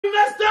You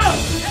messed up!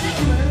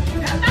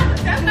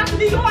 That's not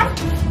New York!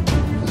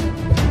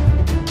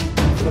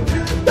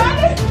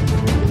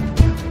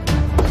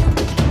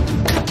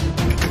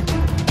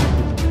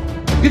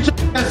 Get your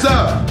ass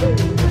up!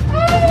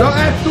 Don't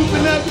act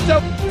stupid now, get your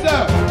ass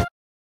up!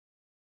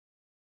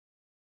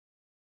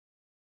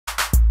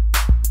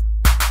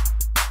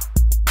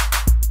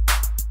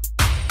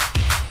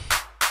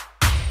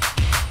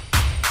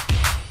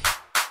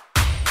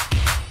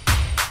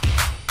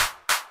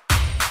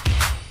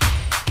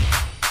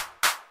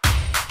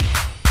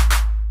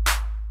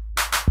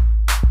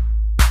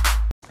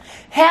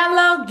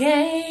 Hello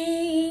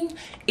gang,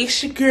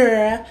 it's your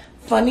girl,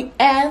 Funny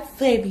Ass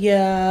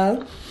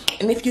Xavier.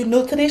 And if you're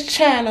new to this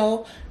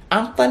channel,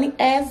 I'm Funny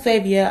Ass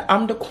Xavier.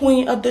 I'm the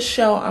queen of the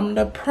show. I'm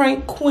the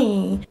prank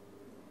queen.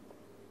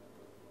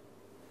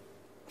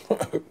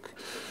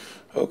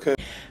 Okay.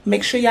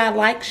 Make sure y'all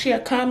like, share,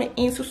 comment,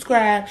 and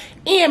subscribe.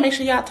 And make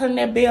sure y'all turn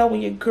that bell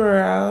when your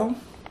girl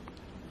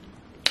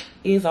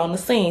is on the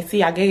scene.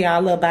 See, I gave y'all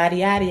a little body,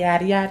 yada,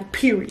 yada, yada,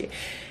 period.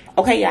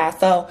 Okay, y'all,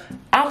 so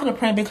I'm gonna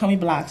prank Big Homie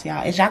Blocks,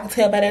 y'all. As y'all can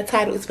tell by that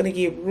title, it's gonna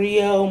get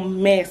real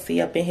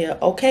messy up in here,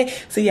 okay?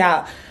 So,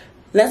 y'all,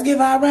 let's give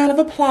our round of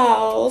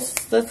applause.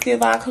 Let's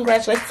give our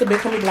congratulations to Big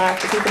Homie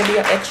Blocks. He's gonna be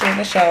an extra in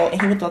the show,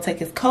 and he was gonna take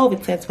his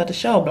COVID test for the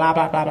show, blah,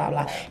 blah, blah, blah,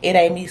 blah. It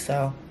ain't me,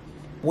 so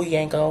we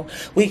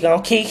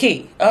gon'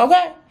 key,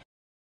 okay?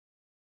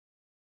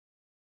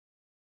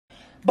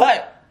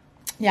 But,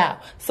 y'all,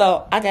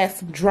 so I got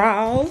some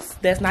drawers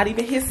that's not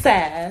even his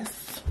size.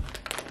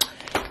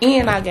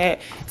 And I got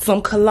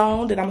some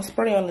cologne that I'm going to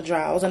spray on the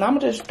drawers. And I'm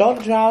going to just throw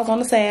the drawers on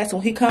the side. So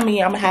when he come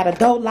in, I'm going to have the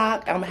door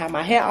locked. I'm going to have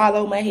my hair all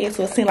over my head.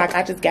 So it seems like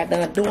I just got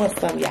done doing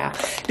something, y'all.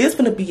 This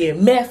finna be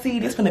messy.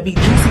 This finna be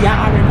juicy. Y'all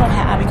already know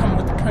how I be coming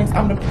with the pranks.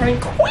 I'm the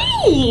prank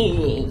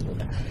queen.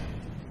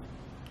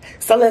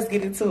 So let's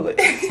get into it.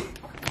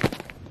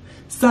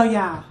 So,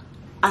 y'all,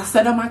 I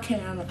set up my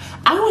camera.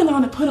 I went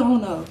on and put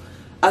on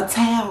a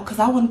towel because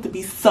I wanted to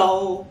be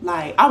so,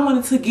 like, I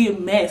wanted to get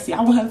messy.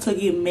 I wanted to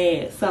get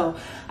mad. So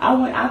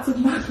I took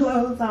my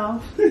clothes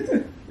off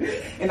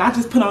and I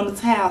just put on the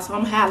towel. So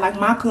I'm gonna have like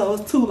my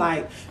clothes too,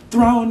 like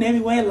thrown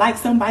everywhere, like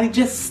somebody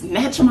just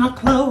snatched my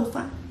clothes.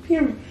 Like,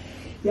 period.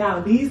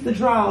 Y'all, these the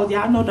drawers.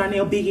 Y'all know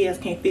Darnell big ass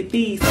can't fit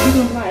these. So you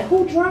gonna be like,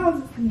 who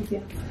draws these?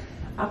 Y'all,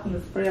 I'm gonna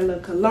spray a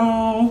little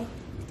cologne.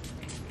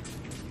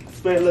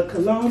 Spray a little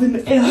cologne in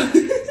the air.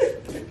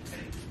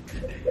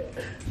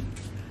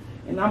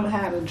 And I'm gonna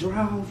have the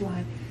drawers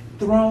like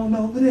thrown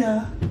over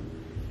there.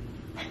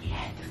 Let me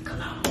add this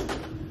cologne.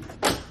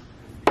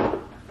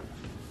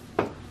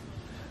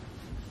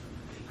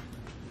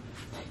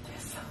 Take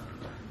this up.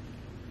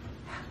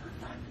 Have my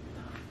fun.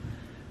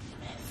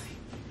 Messy.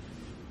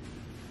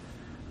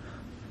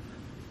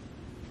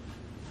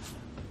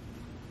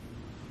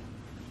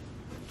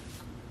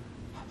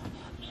 Have my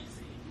nails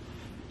messy.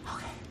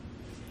 Okay.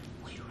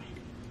 We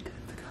ready? Good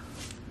to go.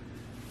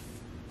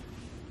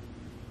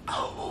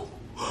 Oh.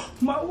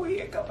 My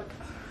wig going.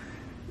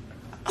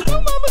 No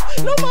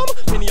mama.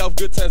 Penny off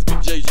good times, big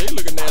JJ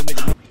looking ass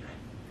nigga.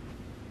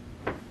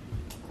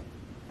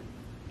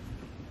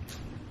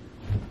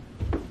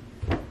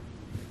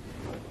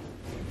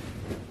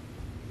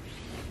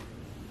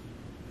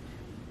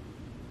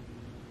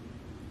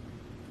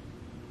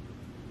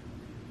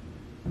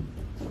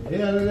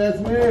 Yeah, that's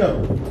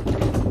Mel.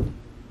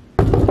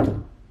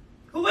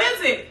 Who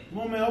is it? Come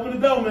on, man, open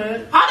the door,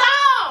 man. Hold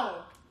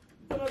on!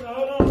 Hold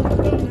on, open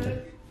the door,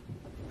 man.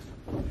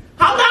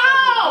 Hold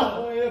on!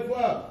 Go ahead,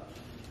 what?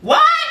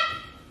 What?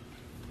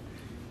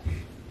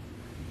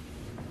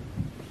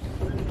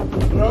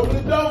 Open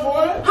the door,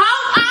 boy.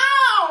 Hold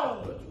on!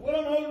 What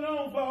I'm holding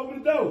on for?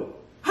 Open the door.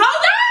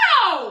 Hold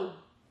on!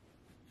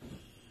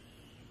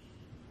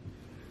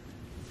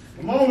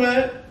 Come on,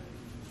 man.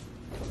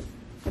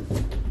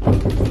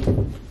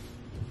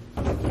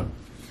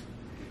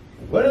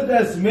 What is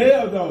that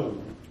smell, though?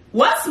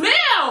 What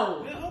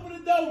smell? Man, open the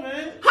door,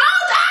 man.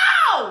 Hold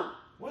on!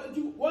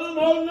 What I'm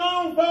holding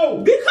on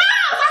for? Because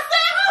I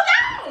said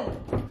hold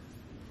on!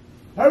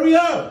 Hurry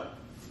up.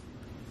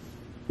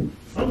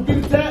 I'm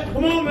getting tired.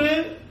 Come on,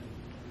 man.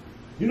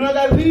 You know I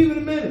gotta leave in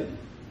a minute.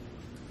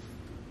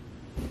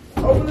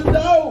 Open the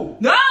door.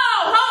 No!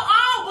 Hold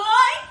on,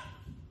 boy!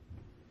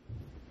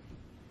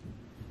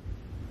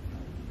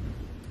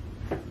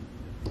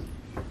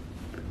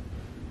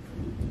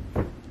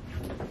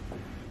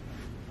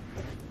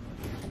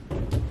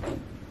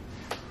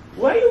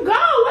 Where you go?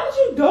 What are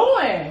you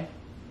doing?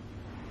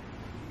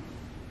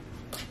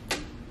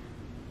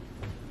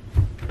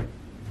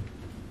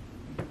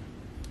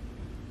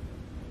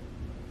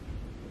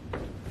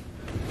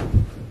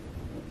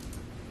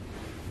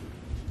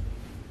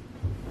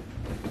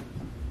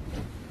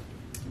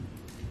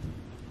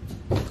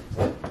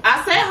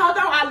 I said hold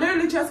on. I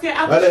literally just got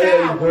out Why the the hell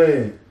you shower.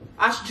 playing?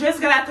 I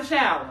just got out the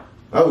shower.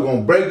 I was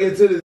gonna break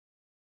into this,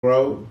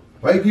 bro.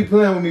 Why you keep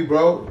playing with me,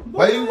 bro?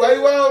 Why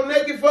you all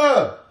naked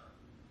for?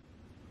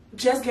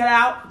 Just get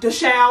out the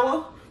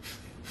shower.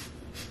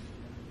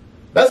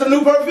 That's a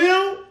new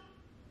perfume?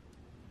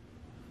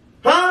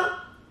 Huh?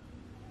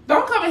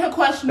 Don't come in here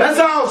questioning. That's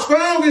all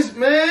strongest,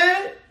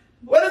 man.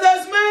 What does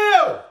that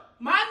smell?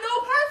 My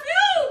new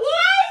perfume,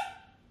 boy.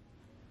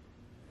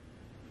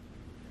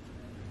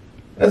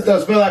 That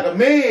stuff smell like a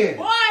man.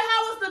 Boy,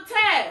 how was the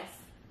test?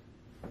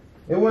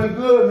 It went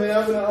good, man.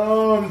 I'm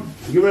gonna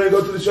get ready to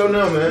go to the show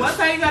now, man. What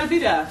time you gotta be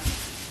there?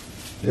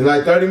 In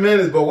like 30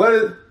 minutes, but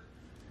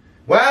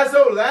why is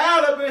so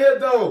loud up in here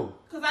though?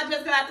 Cause I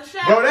just got out the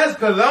shower. Bro, that's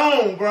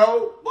cologne,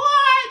 bro. Boy,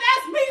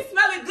 that's me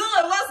smelling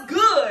good. What's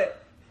good?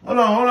 Hold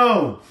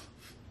on.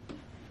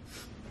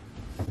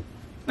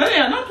 No,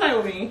 yeah, don't play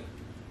with me.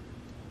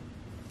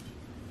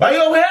 Why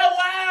your hair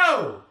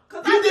wild?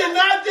 Cause You did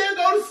not just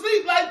go to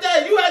sleep like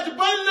that. You had your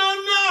button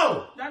on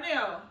now.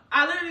 Danielle,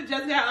 I literally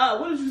just got up.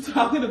 What are you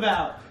talking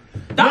about?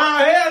 Nah,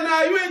 hell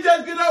nah. You ain't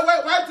just get up.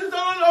 Why just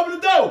don't open the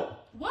door?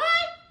 What?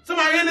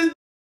 Somebody in this.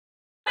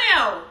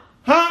 Danielle.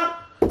 Huh?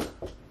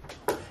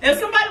 If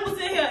somebody was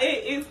in here,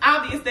 it's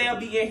obvious they'll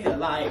be in here.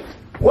 Like,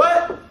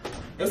 What?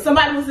 if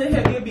somebody was in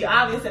here, it'd be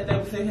obvious that they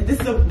was in here.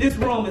 This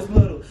room is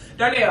little.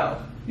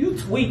 Danielle, you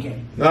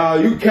tweaking. Nah,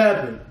 you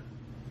capping.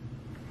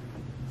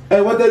 Hey,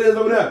 what that is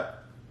over there?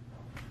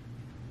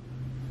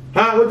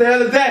 Huh? What the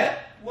hell is that?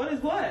 What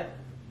is what?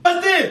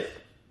 What's this?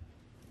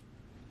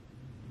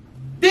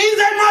 These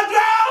ain't my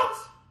drawers?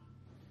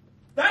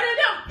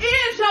 Danielle,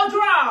 is your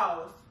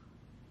drawers.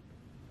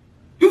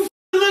 You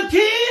little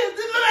kids?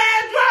 This little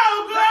ass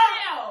drawers, girl.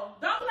 Danielle,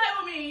 don't play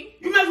with me.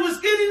 You mess with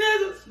skinny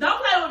niggas?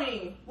 Don't play with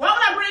me. Why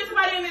would I bring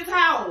somebody in this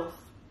house?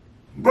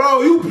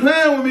 Bro, you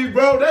playing with me,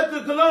 bro. That's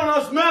the cologne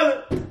I'm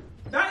smelling.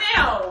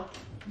 Danielle.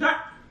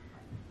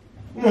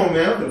 Come on,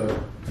 man.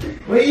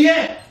 Where you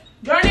at?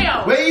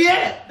 Danielle. Where you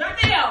at?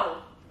 Danielle.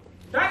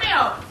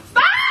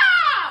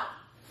 Stop!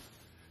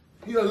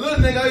 You a little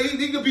nigga.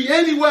 He could be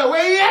anywhere.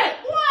 Where you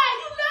at? Boy,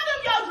 you know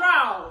them your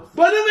drawers.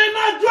 But them ain't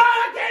my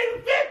drawers. I can't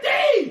even fit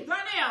these.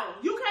 Danielle,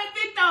 you can't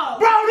fit those.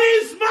 Bro,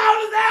 these small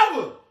as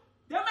ever.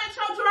 Them ain't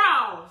your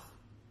drawers.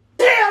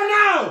 Hell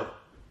no.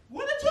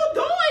 What are you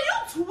doing? You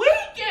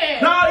tweaking.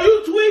 No, you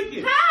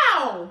tweaking.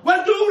 How?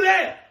 What do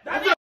that?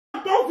 I just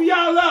both of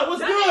y'all up. What's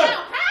Danielle, good?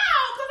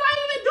 how? Because I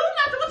didn't even do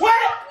nothing. What What?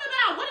 you talking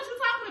about? What are you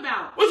talking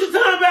about? What you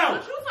talking about?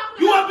 What you talking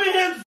You about? up in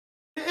here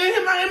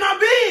in my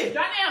bed.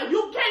 Danielle,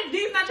 you can't.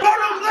 These not your Bro,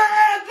 them drawers. little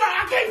ass drawers.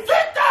 I can't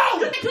fit You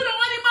those. think you the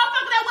only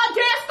motherfucker that wear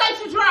gas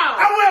station drawers?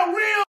 I wear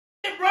real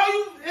shit, bro.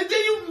 And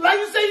then you, like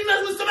you say, you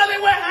mess with somebody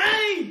that wear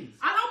Hanes.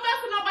 I don't mess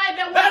with nobody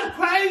that wears. That's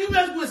crazy. You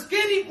mess with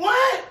skinny.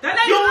 What? That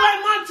ain't You don't no-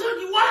 like my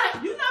chunky what?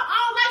 You know, I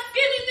don't like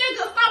skinny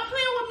niggas. Stop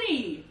playing with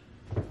me.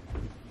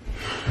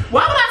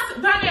 Why would I?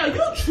 Danielle,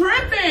 you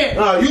tripping.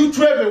 Oh, you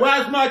tripping.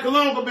 Why is my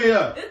cologne gonna be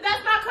here?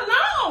 That's not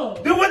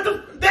cologne. Then what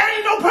the? That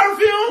ain't no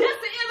perfume. Yes,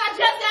 it is. I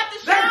just got the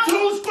shower. That's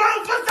too strong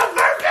for some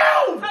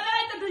perfume. So that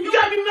ain't the New You York.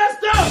 got me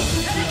messed up.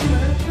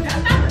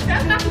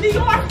 That's not the New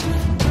York.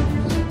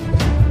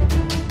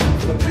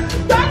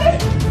 Danielle.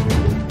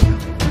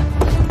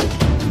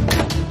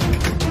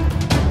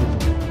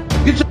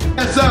 Get your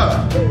ass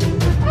up.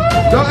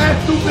 Don't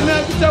act stupid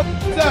now. Get your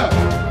ass up.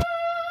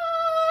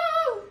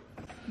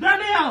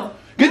 Danielle,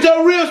 Get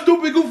your real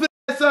stupid goofy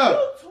ass up.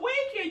 you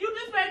tweaking. You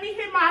just made me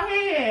hit my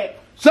head.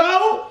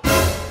 So?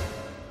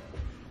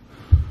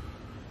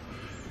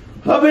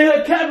 I've been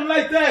here capping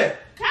like that.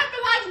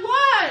 Capping like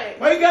what?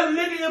 Why you got a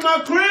nigga in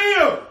my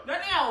crib?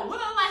 Danielle, what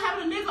is like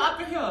having a nigga up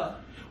in here?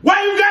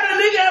 Why you got a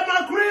nigga at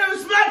my crib and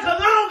smell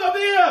cologne up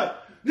here?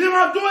 Then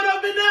my daughter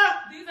up in there?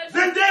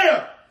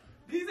 Zendaya.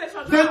 These ain't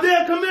your drawers.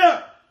 Zendaya, come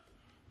here.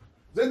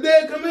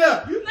 Zendaya, come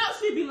here. You know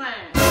she be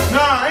lying.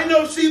 Nah, ain't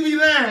no she be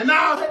lying.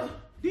 Nah.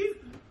 These,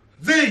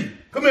 Z,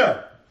 come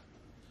here.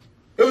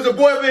 It was a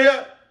boy over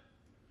here.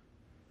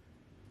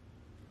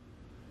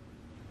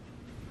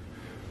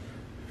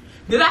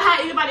 did I have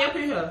anybody up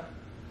in here?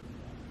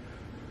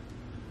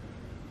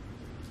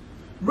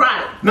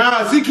 Right.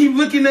 Nah, she keep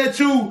looking at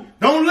you.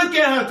 Don't look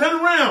at her.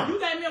 Turn around. You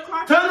gave me a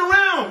car. Turn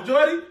around,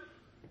 Jordy.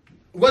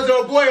 Was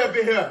there a boy up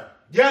in here?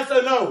 Yes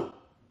or no?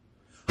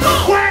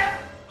 What?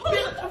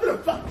 I'm gonna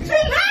fuck you. She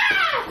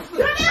lied!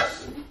 Danielle!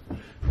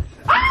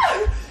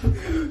 Ah!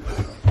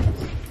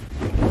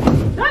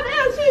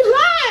 Danielle, she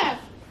lied!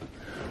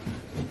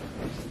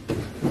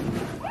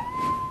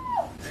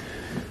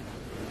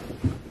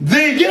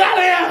 Z, get out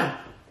of here!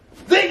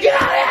 Z,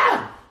 get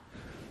out of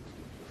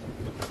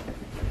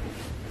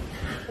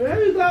Let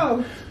me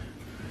go.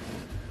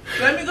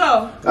 Let me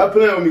go. here! Stop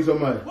playing with me so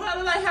much. Well, I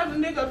look like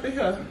having a nigga up in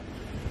here.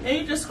 And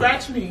you just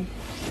scratched me.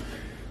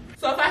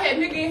 So if I had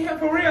nigga in here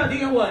for real,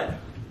 then what?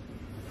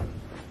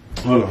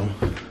 Hold on.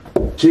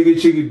 Chiggy,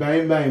 chiggy,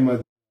 bang, bang,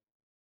 mother.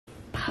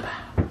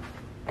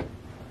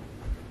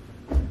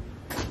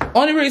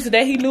 Only reason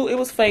that he knew it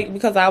was fake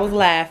because I was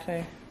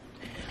laughing.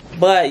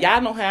 But y'all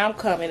know how I'm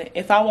coming.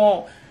 If I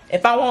want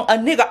a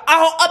nigga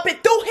all up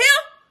and through him,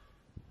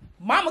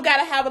 mama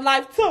gotta have a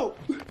life too.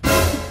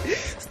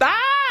 Stop!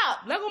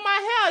 Look at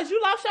my hair. Did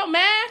you lost your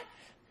man?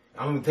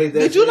 I'm gonna take that.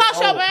 Did you shit lost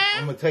your off. man?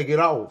 I'm gonna take it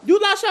off. You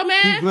lost your Keep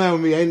man? playing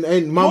with me.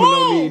 Ain't mama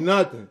don't need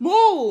nothing.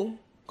 Move.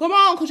 Come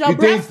on, cause your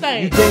breath You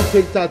stink. think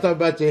TikTok talk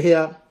about your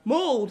hair?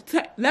 Move.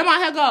 Let my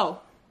hair go.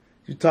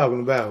 You talking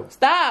about?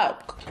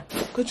 Stop.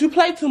 Cause you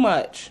play too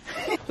much.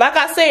 Like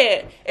I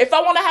said, if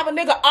I want to have a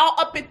nigga all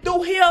up and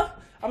through here,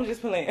 I'm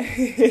just playing.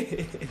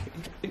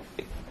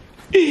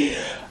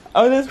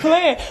 I'm just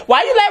playing.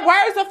 Why you let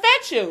words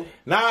affect you?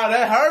 Nah,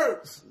 that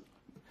hurts.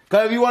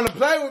 Cause if you want to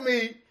play with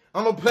me,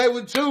 I'm gonna play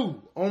with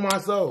you on my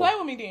soul. Play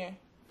with me then.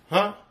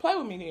 Huh? Play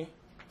with me then.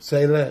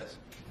 Say less.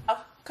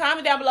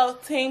 Comment down below,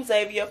 Team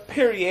Xavier,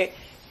 period.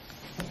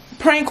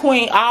 Prank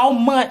Queen all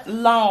month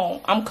long.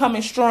 I'm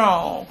coming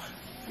strong.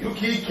 You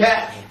keep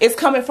cat. It's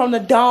coming from the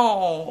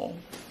dome.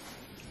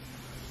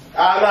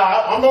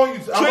 Nah, I'm on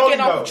you. I'm on you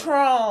Drinking on though.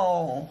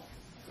 Patron.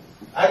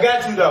 I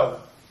got you though.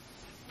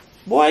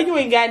 Boy, you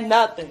ain't got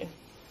nothing.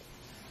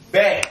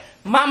 Bad.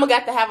 Mama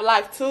got to have a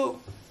life too.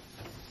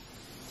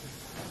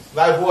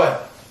 Like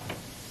what?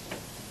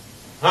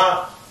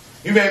 Huh?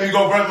 You made me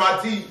go brush my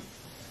teeth.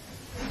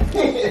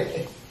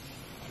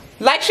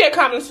 Like, share,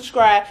 comment, and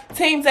subscribe.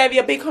 Team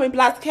Xavier, Big Homie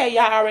Blocks K.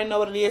 Y'all already know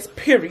what it is,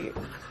 period.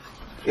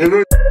 It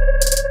really